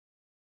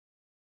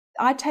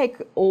I take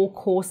all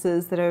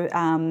courses that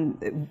are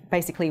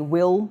basically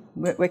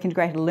work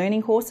integrated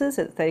learning courses.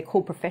 They're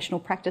called professional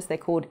practice, they're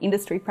called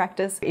industry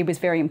practice. It was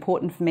very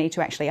important for me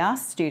to actually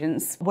ask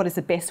students, what is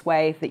the best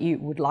way that you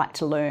would like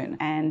to learn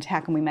and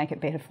how can we make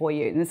it better for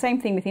you? And the same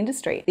thing with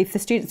industry. If the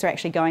students are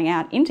actually going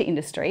out into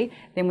industry,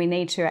 then we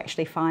need to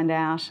actually find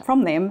out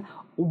from them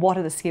what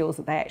are the skills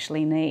that they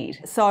actually need.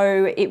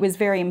 So it was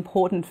very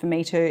important for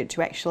me to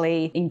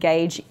actually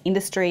engage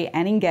industry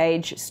and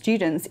engage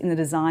students in the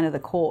design of the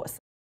course.